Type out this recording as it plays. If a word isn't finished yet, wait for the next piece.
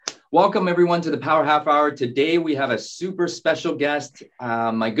Welcome everyone to the Power Half Hour. Today we have a super special guest,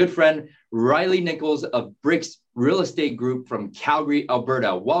 my good friend Riley Nichols of Bricks Real Estate Group from Calgary,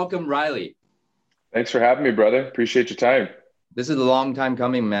 Alberta. Welcome, Riley. Thanks for having me, brother. Appreciate your time. This is a long time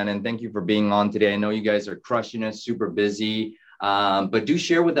coming, man, and thank you for being on today. I know you guys are crushing it, super busy, but do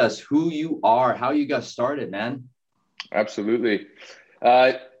share with us who you are, how you got started, man. Absolutely.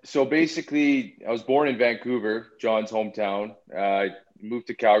 So basically, I was born in Vancouver, John's hometown. Moved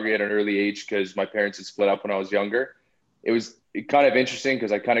to Calgary at an early age because my parents had split up when I was younger. It was kind of interesting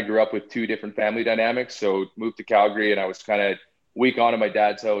because I kind of grew up with two different family dynamics. So moved to Calgary and I was kind of week on at my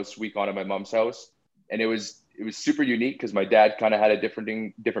dad's house, week on at my mom's house. And it was super unique because my dad kind of had a different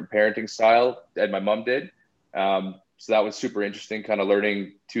parenting style than my mom did. So that was super interesting, kind of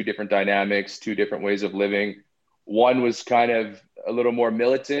learning two different dynamics, two different ways of living. One was kind of a little more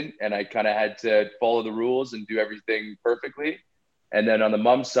militant and I kind of had to follow the rules and do everything perfectly. And then on the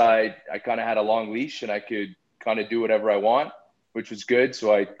mom side, I kind of had a long leash and I could kind of do whatever I want, which was good.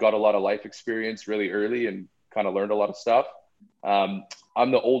 So I got a lot of life experience really early and kind of learned a lot of stuff. I'm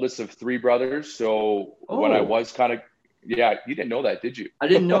the oldest of three brothers. So when I Oh, was kind of, yeah, you didn't know that, did you? I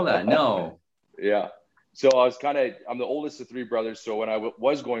didn't know that. No. Yeah. So I'm the oldest of three brothers. So when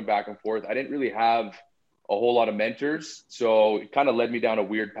was going back and forth, I didn't really have a whole lot of mentors. So it kind of led me down a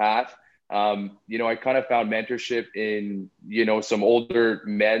weird path. I kind of found mentorship in, some older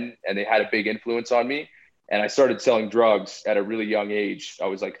men and they had a big influence on me. And I started selling drugs at a really young age. I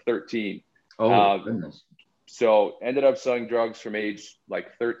was like 13. Oh, Uh, goodness. so ended up selling drugs from age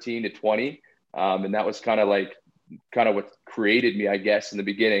like 13 to 20. And that was kind of what created me, I guess, in the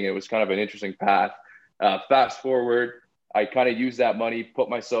beginning. It was kind of an interesting path. Fast forward, I kind of used that money, put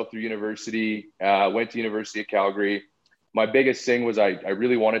myself through university, went to University of Calgary. My biggest thing was I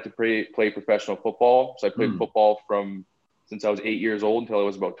really wanted to play professional football. So I played football from since I was 8 years old until I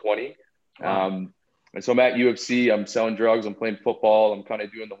was about 20. Wow. And so I'm at UFC, I'm selling drugs, I'm playing football, I'm kind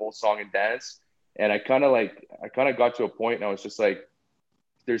of doing the whole song and dance. And I kind of got to a point and I was just like,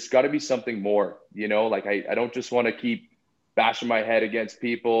 there's got to be something more, like I don't just want to keep bashing my head against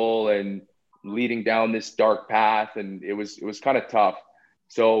people and leading down this dark path. And it was kind of tough.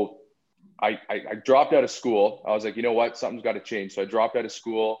 So I dropped out of school. I was like, you know what? Something's got to change. So I dropped out of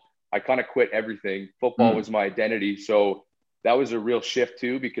school. I kind of quit everything. Football Mm. was my identity. So that was a real shift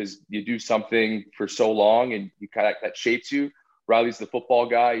too, because you do something for so long and you kind of that shapes you. Riley's the football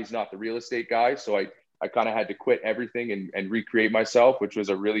guy. He's not the real estate guy. So I kind of had to quit everything and recreate myself, which was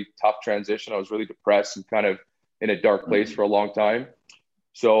a really tough transition. I was really depressed and kind of in a dark place for a long time.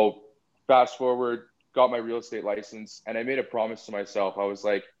 So fast forward, got my real estate license and I made a promise to myself. I was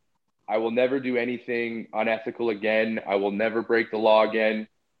like, I will never do anything unethical again. I will never break the law again.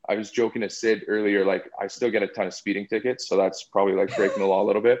 I was joking to Sid earlier, like I still get a ton of speeding tickets. So that's probably like breaking the law a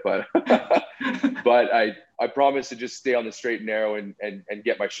little bit, but, but I promised to just stay on the straight and narrow and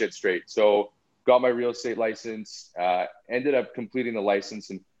get my shit straight. So got my real estate license, ended up completing the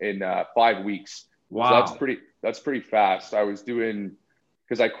license in 5 weeks. So Wow. that's pretty fast. I was doing,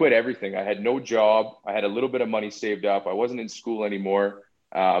 because I quit everything. I had no job. I had a little bit of money saved up. I wasn't in school anymore.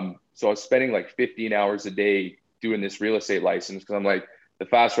 So I was spending like 15 hours a day doing this real estate license because I'm like, the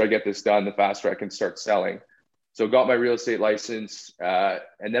faster I get this done, the faster I can start selling. So got my real estate license,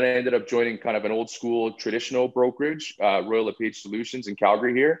 and then I ended up joining kind of an old school traditional brokerage, Royal LePage Solutions in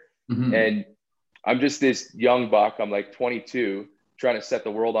Calgary here. Hmm. And I'm just this young buck. I'm like 22, trying to set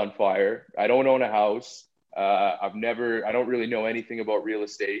the world on fire. I don't own a house. I don't really know anything about real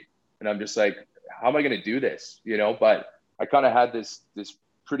estate. And I'm just like, how am I going to do this? But I kind of had this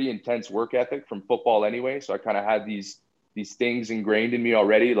pretty intense work ethic from football anyway. So I kind of had these things ingrained in me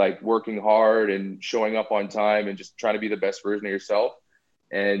already, like working hard and showing up on time and just trying to be the best version of yourself.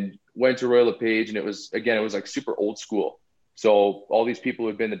 And went to Royal LePage and it was like super old school. So all these people who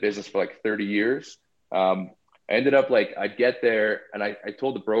had been in the business for like 30 years. I ended up like, I'd get there and I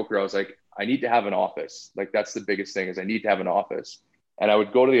told the broker, I was like, I need to have an office. Like that's the biggest thing is I need to have an office. And I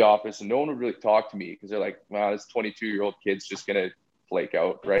would go to the office and no one would really talk to me because they're like, wow, this 22-year-old kid's just going to flake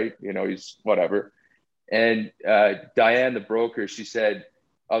out, right? He's whatever. And Diane, the broker, she said,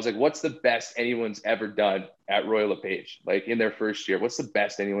 I was like, what's the best anyone's ever done at Royal LePage? Like in their first year, what's the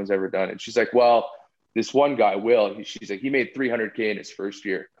best anyone's ever done? And she's like, well, this one guy, Will, she's like, he made 300K in his first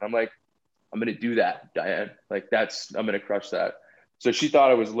year. And I'm like, I'm going to do that, Diane. Like I'm going to crush that. So she thought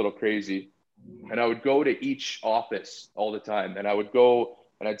I was a little crazy. And I would go to each office all the time. And I would go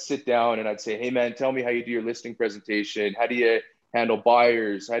and I'd sit down and I'd say, hey, man, tell me how you do your listing presentation. How do you handle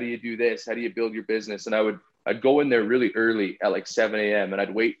buyers? How do you do this? How do you build your business? And I'd go in there really early at like 7 a.m. and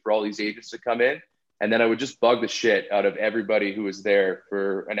I'd wait for all these agents to come in. And then I would just bug the shit out of everybody who was there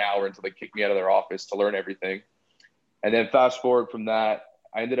for an hour until they kicked me out of their office to learn everything. And then fast forward from that,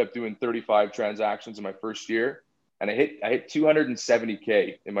 I ended up doing 35 transactions in my first year, and I hit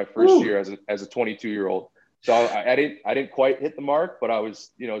 270K in my first year as a 22-year-old. So I didn't quite hit the mark, but I was,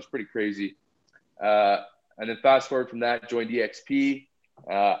 it was pretty crazy. And then fast forward from that, joined EXP.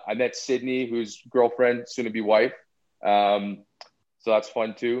 I met Sydney, who's girlfriend, soon to be wife. So that's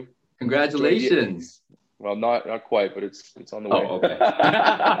fun too. Congratulations. Well, not quite, but it's on the way. Oh,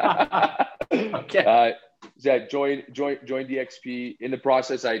 okay. Okay. Yeah, joined DXP. In the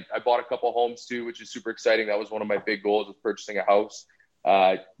process, I bought a couple homes too, which is super exciting. That was one of my big goals, was purchasing a house.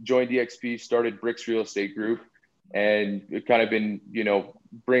 Joined DXP, started Bricks Real Estate Group, and it kind of been,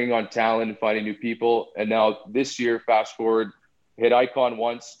 bringing on talent and finding new people. And now this year, fast forward, hit Icon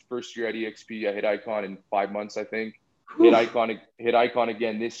once. First year at EXP, I hit Icon in 5 months, I think. Hit Icon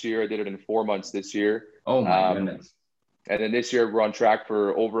again this year. I did it in 4 months this year. Oh my goodness. And then this year we're on track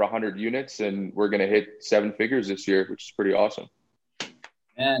for over 100 units, and we're going to hit 7 figures this year, which is pretty awesome.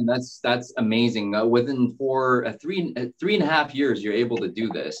 And that's amazing. Within three and a half years, you're able to do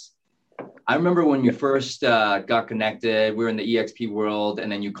this. I remember when you first got connected, we were in the EXP world,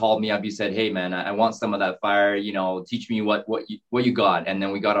 and then you called me up. You said, "Hey man, I want some of that fire, teach me what you got." And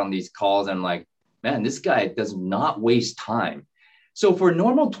then we got on these calls, and I'm like, man, this guy does not waste time. So for a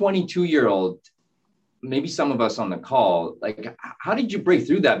normal 22-year-old, maybe some of us on the call, like, how did you break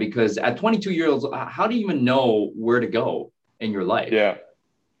through that? Because at 22 years old, how do you even know where to go in your life? Yeah,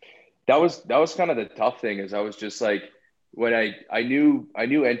 that was kind of the tough thing. Is I was just like, when I knew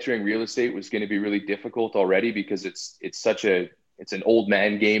entering real estate was going to be really difficult already, because it's an old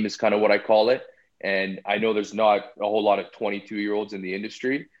man game is kind of what I call it. And I know there's not a whole lot of 22-year-olds in the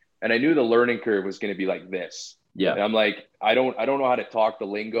industry. And I knew the learning curve was going to be like this. Yeah. And I'm like, I don't know how to talk the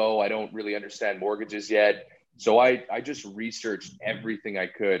lingo. I don't really understand mortgages yet. So I just researched everything I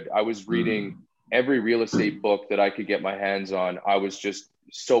could. I was reading every real estate book that I could get my hands on. I was just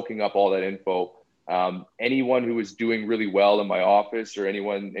soaking up all that info. Anyone who was doing really well in my office, or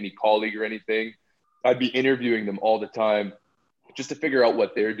any colleague or anything, I'd be interviewing them all the time just to figure out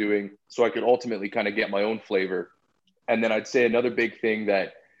what they're doing, so I could ultimately kind of get my own flavor. And then I'd say another big thing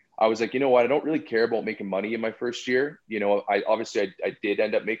that I was like, you know what, I don't really care about making money in my first year. I did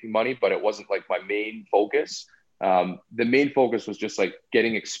end up making money, but it wasn't like my main focus. The main focus was just like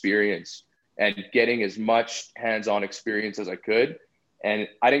getting experience and getting as much hands-on experience as I could. And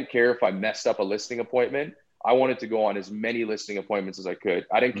I didn't care if I messed up a listing appointment. I wanted to go on as many listing appointments as I could.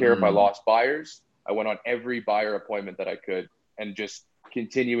 I didn't care if I lost buyers. I went on every buyer appointment that I could, and just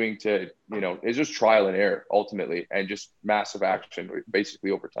continuing to, it's just trial and error ultimately, and just massive action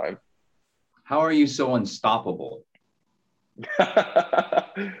basically over time. How are you so unstoppable?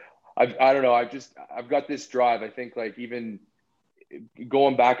 I don't know. I've got this drive. I think, like, even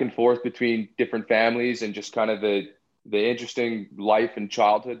going back and forth between different families and just kind of the interesting life and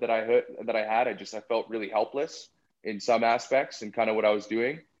childhood that I had, I felt really helpless in some aspects and kind of what I was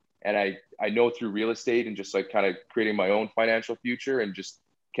doing. And I know through real estate and just like kind of creating my own financial future and just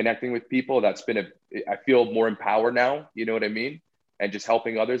connecting with people, I feel more empowered now, you know what I mean? And just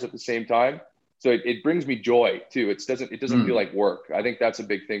helping others at the same time. So it brings me joy too. It doesn't feel like work. I think that's a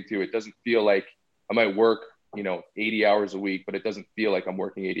big thing too. It doesn't feel like I might work, 80 hours a week, but it doesn't feel like I'm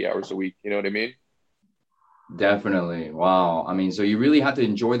working 80 hours a week. You know what I mean? Definitely. Wow. I mean, so you really have to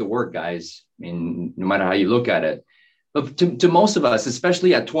enjoy the work, guys. I mean, no matter how you look at it. But to most of us,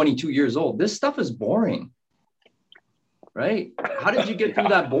 especially at 22 years old, this stuff is boring, right? How did you get through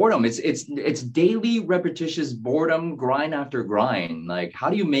that boredom? It's daily, repetitious boredom, grind after grind. Like, how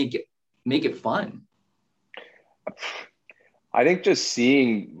do you make it fun? I think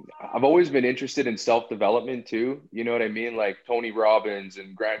I've always been interested in self-development too. You know what I mean? Like Tony Robbins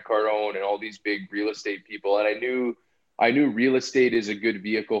and Grant Cardone and all these big real estate people. And I knew real estate is a good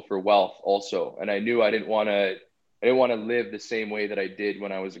vehicle for wealth also. And I knew I didn't want to live the same way that I did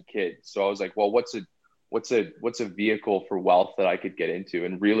when I was a kid. So I was like, well, what's a vehicle for wealth that I could get into?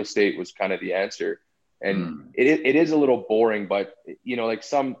 And real estate was kind of the answer. And it is a little boring, but like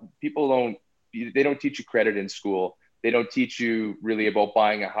some people they don't teach you credit in school. They don't teach you really about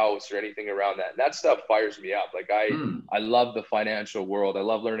buying a house or anything around that. And that stuff fires me up. Like I love the financial world. I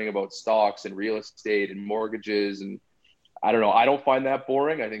love learning about stocks and real estate and mortgages. And I don't know. I don't find that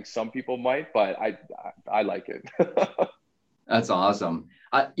boring. I think some people might, but I like it. That's awesome.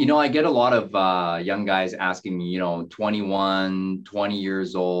 I get a lot of young guys asking me, 21, 20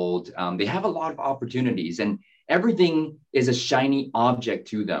 years old. They have a lot of opportunities, and everything is a shiny object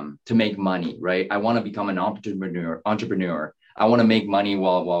to them to make money, right? I want to become an entrepreneur. I want to make money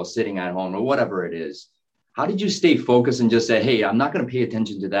while sitting at home or whatever it is. How did you stay focused and just say, hey, I'm not going to pay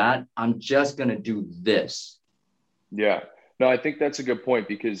attention to that. I'm just going to do this? Yeah. No, I think that's a good point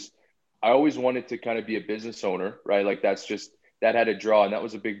because I always wanted to kind of be a business owner, right? Like that had a draw. And that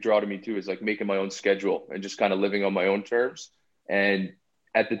was a big draw to me too, is like making my own schedule and just kind of living on my own terms. And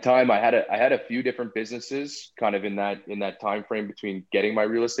at the time I had a few different businesses kind of in that time frame between getting my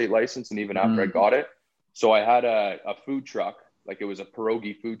real estate license and even after I Mm, got it. So I had a food truck, like it was a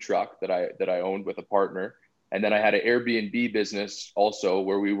pierogi food truck that I owned with a partner. And then I had an Airbnb business also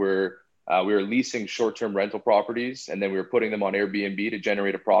where we were leasing short-term rental properties and then we were putting them on Airbnb to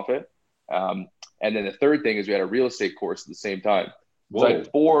generate a profit. Um, and then the third thing is we had a real estate course at the same time. So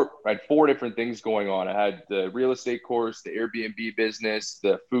whoa. I had four different things going on. I had the real estate course, the Airbnb business,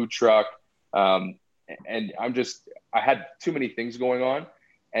 the food truck, um, and I had too many things going on.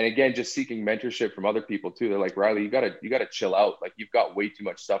 And again, just seeking mentorship from other people too. They're like, Riley, you gotta chill out. Like you've got way too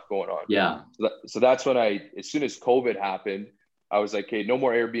much stuff going on. Yeah. So that's when as soon as COVID happened, I was like, hey, no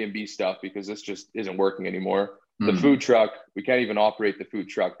more Airbnb stuff because this just isn't working anymore. The Mm, food truck, we can't even operate the food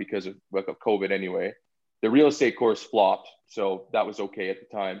truck because of COVID anyway. The real estate course flopped, so that was okay at the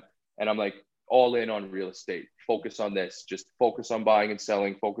time. And I'm like, all in on real estate. Focus on this. Just focus on buying and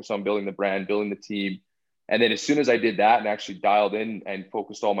selling. Focus on building the brand, building the team. And then as soon as I did that and actually dialed in and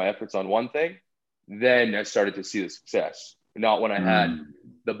focused all my efforts on one thing, then I started to see the success. Not when I had mm.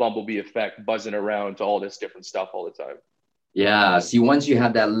 the bumblebee effect buzzing around to all this different stuff all the time. Yeah. See, once you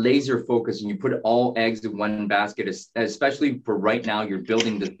have that laser focus and you put all eggs in one basket, especially for right now, you're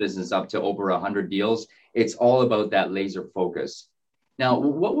building this business up to over 100 deals. It's all about that laser focus. Now,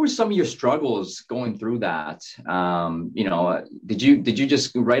 what were some of your struggles going through that? Did you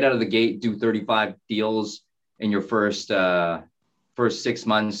just right out of the gate do 35 deals in your first 6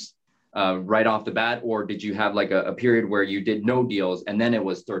 months right off the bat, or did you have like a period where you did no deals and then it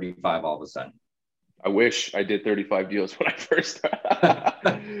was 35 all of a sudden? I wish I did 35 deals when I first.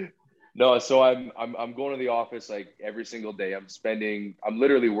 No, so I'm going to the office like every single day. I'm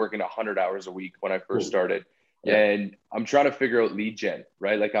literally working 100 hours a week when I first Cool. started, Yeah. and I'm trying to figure out lead gen,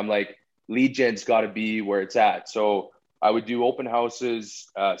 right? Like I'm like lead gen's got to be where it's at. So I would do open houses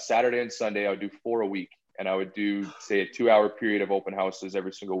Saturday and Sunday. I would do 4 a week, and I would do say a 2 hour period of open houses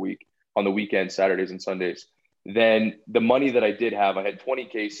every single week on the weekends, Saturdays and Sundays. Then the money that I did have, I had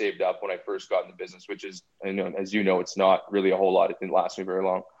 20K saved up when I first got in the business, which is, as you know, it's not really a whole lot. It didn't last me very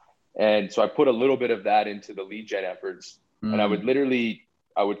long. And so I put a little bit of that into the lead gen efforts. And Mm.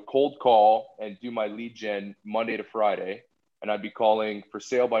 I would cold call and do my lead gen Monday to Friday. And I'd be calling for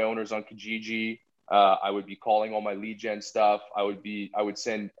sale by owners on Kijiji. I would be calling all my lead gen stuff. I would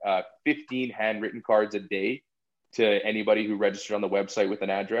send 15 handwritten cards a day to anybody who registered on the website with an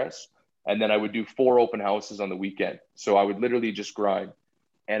address. And then I would do 4 open houses on the weekend. So I would literally just grind.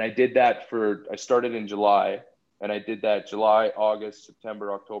 And I started in July and I did that July, August,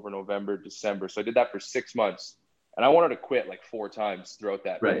 September, October, November, December. So I did that for 6 months. And I wanted to quit like 4 times throughout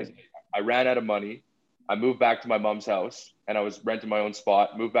that because Right. I ran out of money. I moved back to my mom's house and I was renting my own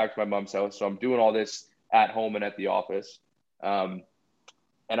spot, moved back to my mom's house. So I'm doing all this at home and at the office. Um,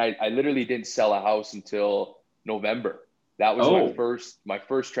 and I literally didn't sell a house until November. That was my Oh,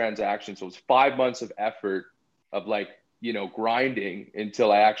 first transaction. So it was 5 months of effort of like, grinding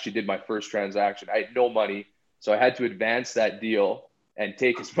until I actually did my first transaction. I had no money. So I had to advance that deal and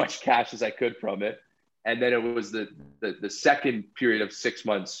take as much cash as I could from it. And then it was the second period of 6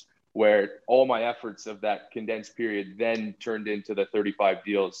 months where all my efforts of that condensed period then turned into the 35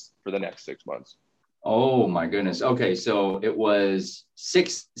 deals for the next 6 months. oh my goodness. Okay, so it was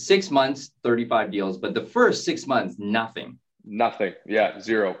six months, 35 deals, but the first 6 months, nothing. Nothing. Yeah.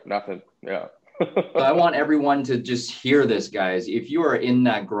 Zero. Nothing. Yeah. So I want everyone to just hear this, guys. If you are in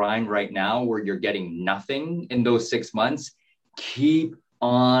that grind right now where you're getting nothing in those 6 months, keep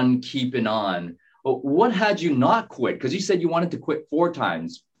on keeping on. But what had you not quit? Because you said you wanted to quit 4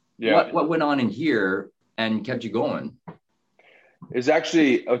 times. Yeah. What went on in here and kept you going? It's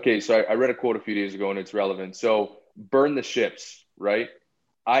actually okay. So I read a quote a few days ago and it's relevant. So burn the ships, right?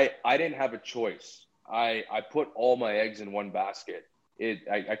 I didn't have a choice. I put all my eggs in one basket.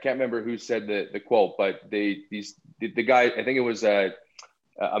 I can't remember who said the quote, but the guy, I think it was a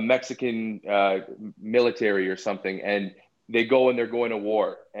Mexican military or something, and they go and they're going to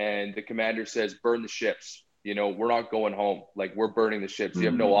war, and the commander says, "Burn the ships." We're not going home. Like we're burning the ships. You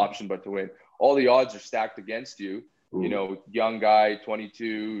have no Mm, option but to win. All the odds are stacked against you. ooh, Young guy,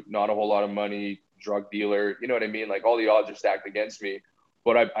 22, not a whole lot of money, drug dealer. You know what I mean? Like all the odds are stacked against me.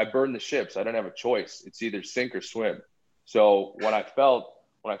 But I burned the ships. I don't have a choice. It's either sink or swim. So when I felt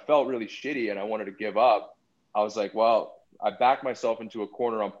really shitty and I wanted to give up, I was like, well, I back myself into a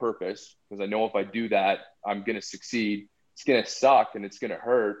corner on purpose because I know if I do that, I'm going to succeed. It's going to suck and it's going to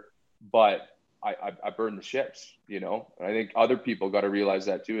hurt, but I burn the ships, you know? And I think other people got to realize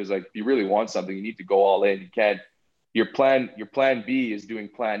that too, is like, if you really want something, you need to go all in. You can't, your plan B is doing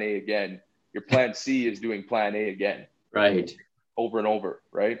plan A again. Your plan C is doing plan A again. Right. Over and over.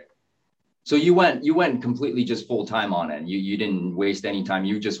 Right. So you went completely just full time on it. You didn't waste any time.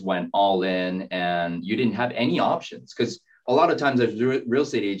 You just went all in and you didn't have any options, because a lot of times as real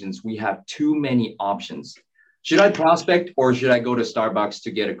estate agents, we have too many options. Should I prospect or should I go to Starbucks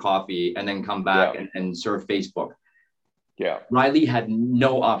to get a coffee and then come back and surf Facebook? Yeah. Riley had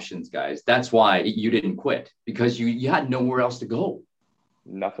no options, guys. That's why you didn't quit, because you had nowhere else to go.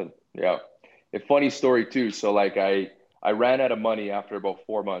 Nothing. Yeah. A funny story too. So like I ran out of money after about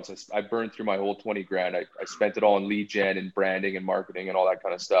 4 months. I burned through my whole 20 grand. I spent it all on lead gen and branding and marketing and all that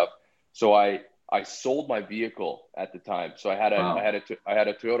kind of stuff. So I sold my vehicle at the time. So I had a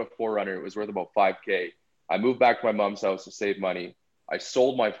Toyota 4Runner. It was worth about $5,000. I moved back to my mom's house to save money. I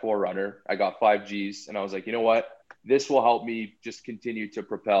sold my 4Runner. I got 5 Gs and I was like, you know what? This will help me just continue to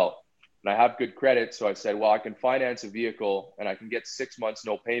propel. And I have good credit. So I said, well, I can finance a vehicle and I can get 6 months,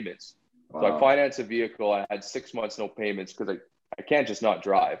 no payments. Wow. So I financed a vehicle. I had 6 months, no payments, because I can't just not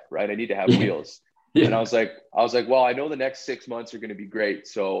drive, right? I need to have wheels. Yeah. And I was like, well, I know the next 6 months are going to be great.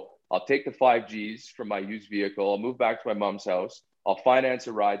 So I'll take the 5 Gs from my used vehicle. I'll move back to my mom's house. I'll finance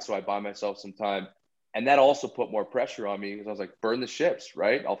a ride so I buy myself some time. And that also put more pressure on me, because I was like, burn the ships,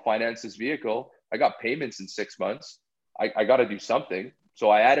 right? I'll finance this vehicle. I got payments in 6 months. I got to do something. So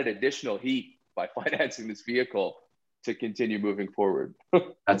I added additional heat by financing this vehicle to continue moving forward.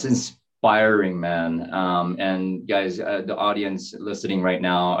 That's inspiring, man. And guys, the audience listening right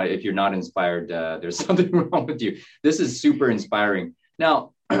now, if you're not inspired, there's something wrong with you. This is super inspiring.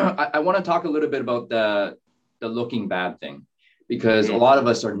 Now, I want to talk a little bit about the looking bad thing, because a lot of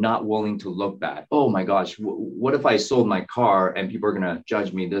us are not willing to look bad. Oh my gosh, what if I sold my car and people are going to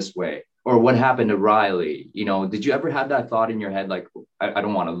judge me this way? Or what happened to Riley? You know, did you ever have that thought in your head, like, I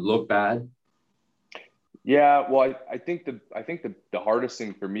don't want to look bad? Yeah, well, I think the hardest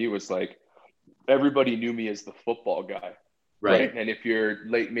thing for me was like, everybody knew me as the football guy, right? And if you're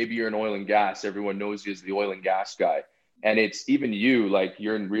late, maybe you're in oil and gas, everyone knows you as the oil and gas guy. And it's even you, like,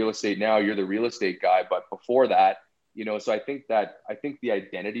 you're in real estate now, you're the real estate guy. But before that, you know, so I think the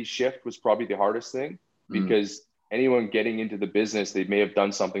identity shift was probably the hardest thing, because anyone getting into the business, they may have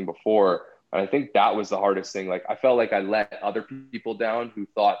done something before. And I think that was the hardest thing. Like, I felt like I let other people down who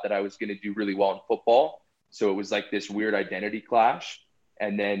thought that I was going to do really well in football. So it was like this weird identity clash.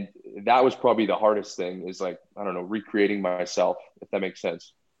 And then that was probably the hardest thing, is like, I don't know, recreating myself, if that makes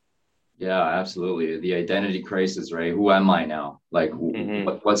sense. Yeah, absolutely. The identity crisis, right? Who am I now? Like,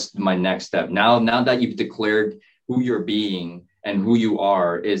 what's my next step? Now that you've declared who you're being and who you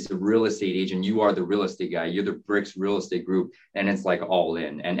are is the real estate agent, you are the real estate guy, you're the Bricks Real Estate Group, and it's like all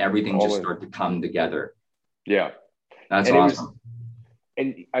in, and everything all just in. Start to come together. Yeah. That's awesome.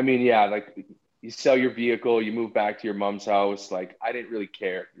 And I mean, yeah, like, you sell your vehicle, you move back to your mom's house. Like, I didn't really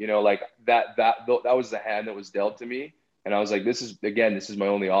care, you know, like that was the hand that was dealt to me. And I was like, this is my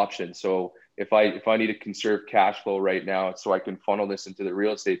only option. So if I need to conserve cash flow right now so I can funnel this into the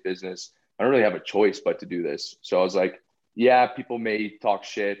real estate business, I don't really have a choice but to do this. So I was like, yeah, people may talk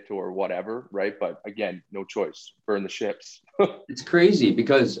shit or whatever, right? But again, no choice. Burn the ships. It's crazy,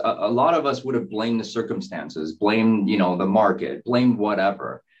 because a lot of us would have blamed the circumstances, blamed, you know, the market, blamed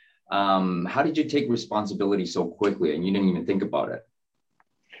whatever. How did you take responsibility so quickly and you didn't even think about it?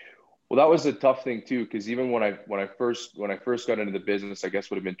 Well, that was a tough thing too, because even when I first got into the business, I guess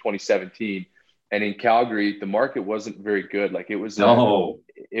would have been 2017, and in Calgary, the market wasn't very good. Like,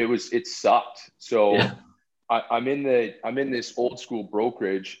 it sucked. So yeah. I'm in this old school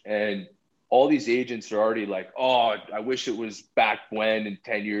brokerage, and all these agents are already like, oh, I wish it was back when, and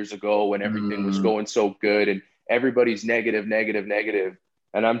 10 years ago, when everything was going so good, and everybody's negative.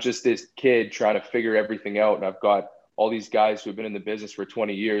 And I'm just this kid trying to figure everything out. And I've got all these guys who have been in the business for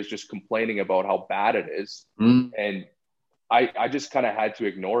 20 years just complaining about how bad it is. And I just kind of had to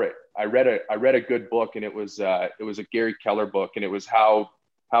ignore it. I read a good book, and it was a Gary Keller book, and it was how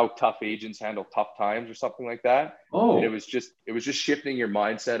tough agents handle tough times or something like that. Oh. And it was just shifting your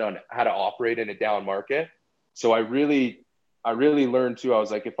mindset on how to operate in a down market. So I really learned too. I was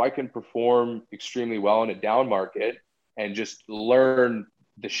like, if I can perform extremely well in a down market and just learn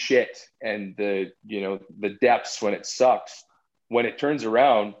the shit and the depths when it sucks, when it turns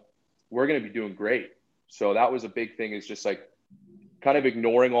around, we're going to be doing great. So that was a big thing, is just like kind of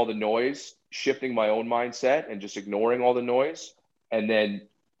ignoring all the noise, shifting my own mindset and just ignoring all the noise, and then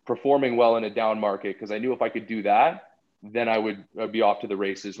performing well in a down market. Because I knew if I could do that, then I'd be off to the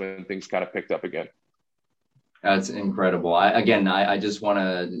races when things kind of picked up again. That's incredible. I just want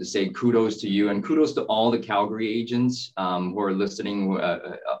to say kudos to you and kudos to all the Calgary agents who are listening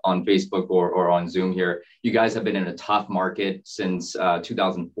on Facebook or on Zoom here. You guys have been in a tough market since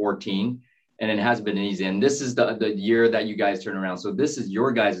 2014, and it hasn't been easy. And this is the year that you guys turn around. So this is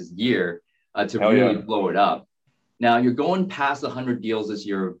your guys' year to really blow it up. Now you're going past 100 deals this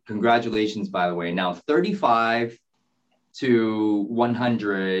year. Congratulations, by the way. Now 35 to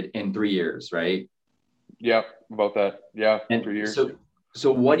 100 in 3 years, right? Yeah, about that. Yeah, and 3 years.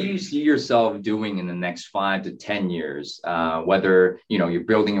 So what do you see yourself doing in the next 5 to 10 years? Whether, you're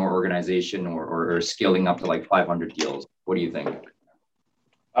building your organization or scaling up to like 500 deals. What do you think?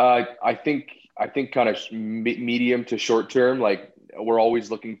 I think kind of medium to short term, like we're always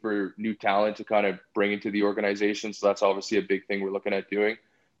looking for new talent to kind of bring into the organization. So that's obviously a big thing we're looking at doing.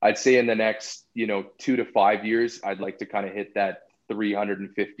 I'd say in the next, 2 to 5 years, I'd like to kind of hit that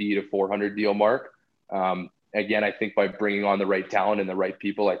 350 to 400 deal mark. Again, I think by bringing on the right talent and the right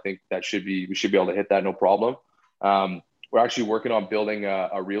people, I think we should be able to hit that no problem. We're actually working on building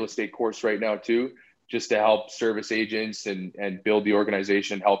a real estate course right now too, just to help service agents and build the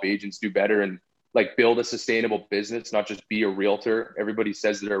organization, help agents do better and like build a sustainable business, not just be a realtor. Everybody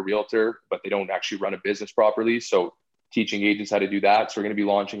says they're a realtor, but they don't actually run a business properly. So teaching agents how to do that. So we're going to be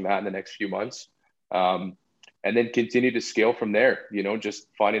launching that in the next few months. And then continue to scale from there, just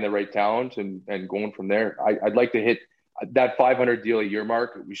finding the right talent and going from there. I'd like to hit that 500 deal a year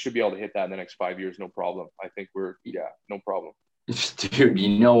mark. We should be able to hit that in the next 5 years. No problem. I think no problem. Dude,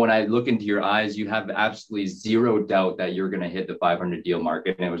 when I look into your eyes, you have absolutely zero doubt that you're going to hit the 500 deal mark.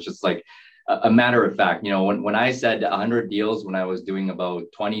 And it was just like a matter of fact, when I said 100 deals, when I was doing about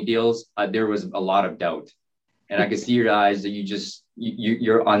 20 deals, there was a lot of doubt. And I could see your eyes that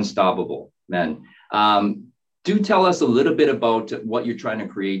you're unstoppable, man. Do tell us a little bit about what you're trying to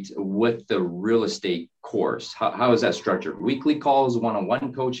create with the real estate course. How is that structured? Weekly calls,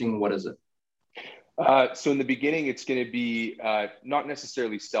 one-on-one coaching? What is it? So in the beginning, it's going to be not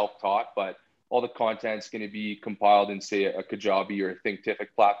necessarily self-taught, but all the content's going to be compiled in, say, a Kajabi or a Thinkific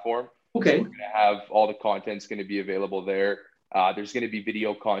platform. Okay. So we're going to have all the content's going to be available there. There's going to be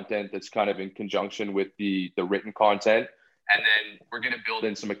video content that's kind of in conjunction with the written content. And then we're going to build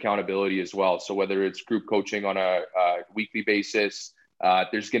in some accountability as well. So whether it's group coaching on a weekly basis,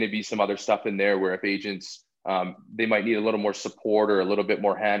 there's going to be some other stuff in there where if agents, they might need a little more support or a little bit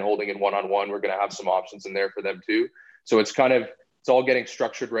more hand-holding in one-on-one, we're going to have some options in there for them too. So it's all getting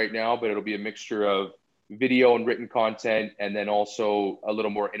structured right now, but it'll be a mixture of video and written content, and then also a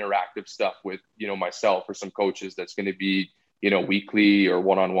little more interactive stuff with, myself or some coaches that's going to be, weekly or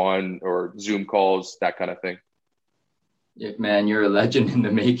one-on-one or Zoom calls, that kind of thing. Yeah, man, you're a legend in the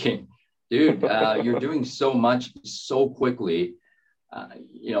making, dude. You're doing so much so quickly.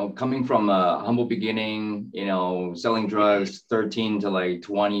 Coming from a humble beginning, selling drugs, 13 to like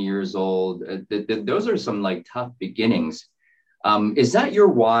 20 years old. Those are some like tough beginnings. Is that your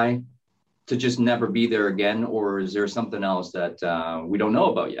why, to just never be there again, or is there something else that we don't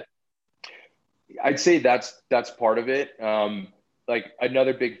know about yet? I'd say that's part of it. Like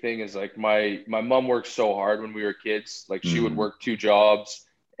another big thing is like my mom worked so hard when we were kids. Like she would work 2 jobs,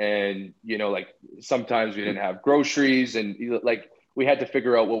 and like sometimes we didn't have groceries, and like we had to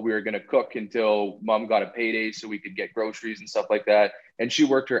figure out what we were going to cook until mom got a payday so we could get groceries and stuff like that. And she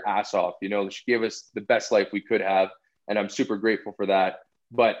worked her ass off. She gave us the best life we could have, and I'm super grateful for that.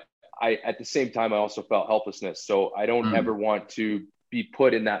 But at the same time, I also felt helplessness. So I don't ever want to be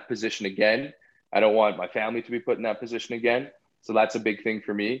put in that position again. I don't want my family to be put in that position again. So that's a big thing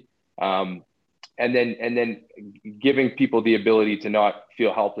for me. And then giving people the ability to not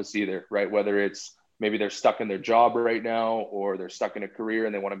feel helpless either, right? Whether it's maybe they're stuck in their job right now, or they're stuck in a career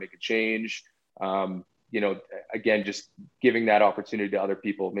and they want to make a change. Again, just giving that opportunity to other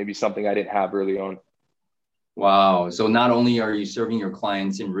people, maybe something I didn't have early on. Wow. So not only are you serving your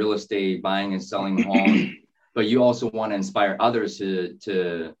clients in real estate, buying and selling homes, but you also want to inspire others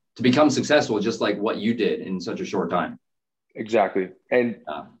to become successful, just like what you did in such a short time. Exactly. And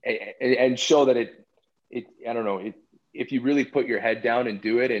show that I don't know, if you really put your head down and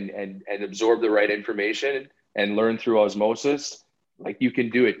do it and absorb the right information and learn through osmosis, like you can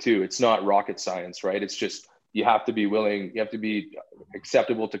do it too. It's not rocket science, right? It's just, you have to be willing, you have to be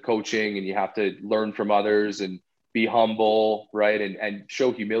acceptable to coaching, and you have to learn from others and be humble, right? And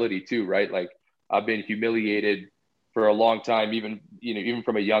show humility too, right? Like I've been humiliated for a long time, even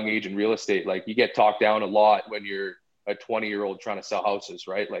from a young age in real estate. Like you get talked down a lot when you're a 20-year-old trying to sell houses,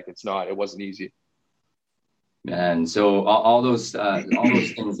 right? Like it wasn't easy. And so all those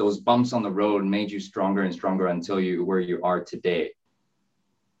things, those bumps on the road made you stronger and stronger until you where you are today.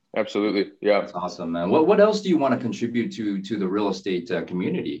 Absolutely. Yeah. That's awesome, man. What else do you want to contribute to the real estate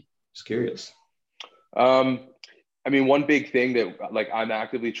community? Just curious. I mean, one big thing that like I'm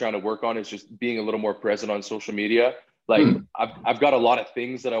actively trying to work on is just being a little more present on social media. Like I've got a lot of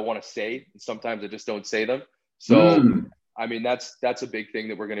things that I want to say, and sometimes I just don't say them. So I mean, that's a big thing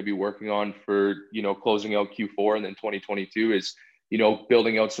that we're going to be working on for, closing out Q4 and then 2022 is,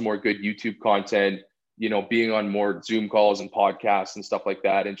 building out some more good YouTube content, being on more Zoom calls and podcasts and stuff like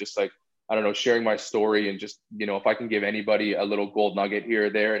that. And just like, I don't know, sharing my story and just, if I can give anybody a little gold nugget here or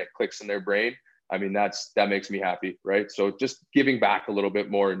there and it clicks in their brain, I mean, that makes me happy. Right. So just giving back a little bit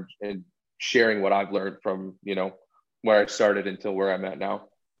more and sharing what I've learned from, where I started until where I'm at now.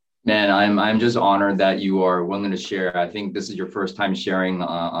 Man, I'm just honored that you are willing to share. I think this is your first time sharing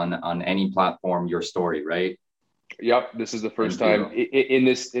on any platform your story, right? Yep, this is the first time in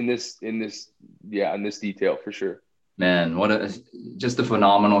this detail for sure. Man, just a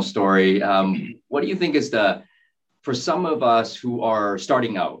phenomenal story. What do you think is for some of us who are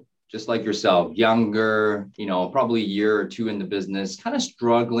starting out, just like yourself, younger, probably a year or two in the business, kind of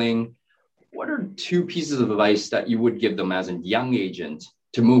struggling? What are two pieces of advice that you would give them as a young agent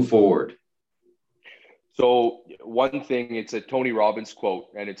to move forward? So one thing, it's a Tony Robbins quote,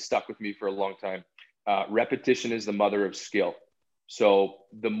 and it's stuck with me for a long time. Repetition is the mother of skill. So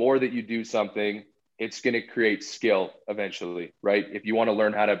the more that you do something, it's going to create skill eventually, right? If you want to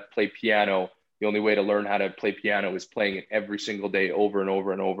learn how to play piano, the only way to learn how to play piano is playing it every single day over and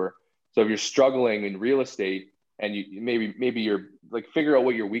over and over. So if you're struggling in real estate and you maybe you're like, figure out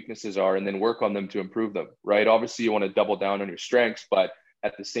what your weaknesses are and then work on them to improve them, right? Obviously you want to double down on your strengths, but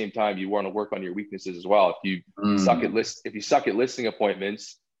at the same time, you want to work on your weaknesses as well. If you suck at listing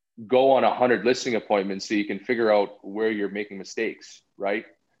appointments, go on 100 listing appointments so you can figure out where you're making mistakes, right?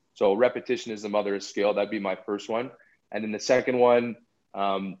 So repetition is the mother of skill. That'd be my first one. And then the second one,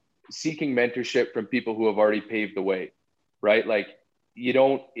 seeking mentorship from people who have already paved the way, right? Like you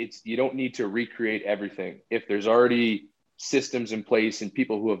don't need to recreate everything. If there's already systems in place and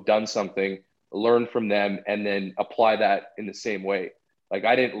people who have done something, learn from them and then apply that in the same way. Like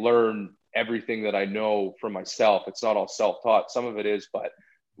I didn't learn everything that I know from myself. It's not all self-taught. Some of it is, but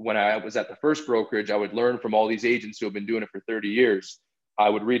when I was at the first brokerage, I would learn from all these agents who have been doing it for 30 years. I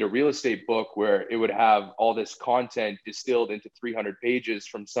would read a real estate book where it would have all this content distilled into 300 pages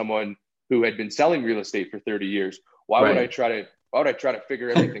from someone who had been selling real estate for 30 years. Why would I try to figure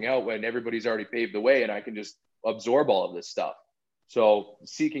everything out when everybody's already paved the way and I can just absorb all of this stuff? So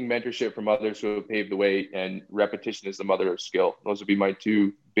seeking mentorship from others who have paved the way, and repetition is the mother of skill. Those would be my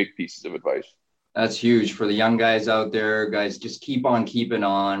two big pieces of advice. That's huge for the young guys out there. Guys, just keep on keeping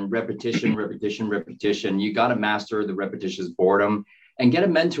on. Repetition, repetition, repetition. You got to master the repetitious boredom and get a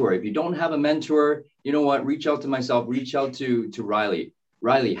mentor. If you don't have a mentor, you know what? Reach out to myself. Reach out to Riley.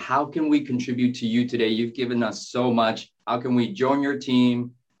 Riley, how can we contribute to you today? You've given us so much. How can we join your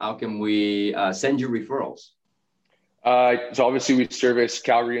team? How can we send you referrals? So obviously we service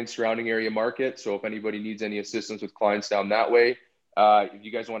Calgary and surrounding area market. So if anybody needs any assistance with clients down that way, if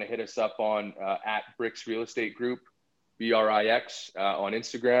you guys want to hit us up on at Brix Real Estate Group, BRIX on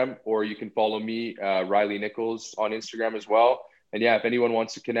Instagram, or you can follow me, Riley Nichols on Instagram as well. And yeah, if anyone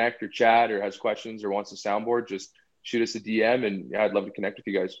wants to connect or chat or has questions or wants a soundboard, just shoot us a DM and yeah, I'd love to connect with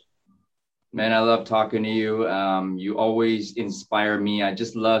you guys. Man, I love talking to you. You always inspire me. I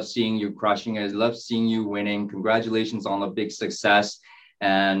just love seeing you crushing it. I love seeing you winning. Congratulations on the big success.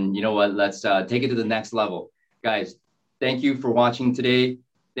 And you know what? Let's take it to the next level. Guys, thank you for watching today.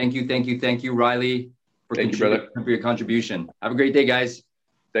 Thank you, Riley, for your contribution. Have a great day, guys.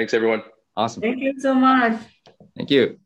 Thanks, everyone. Awesome. Thank you so much. Thank you.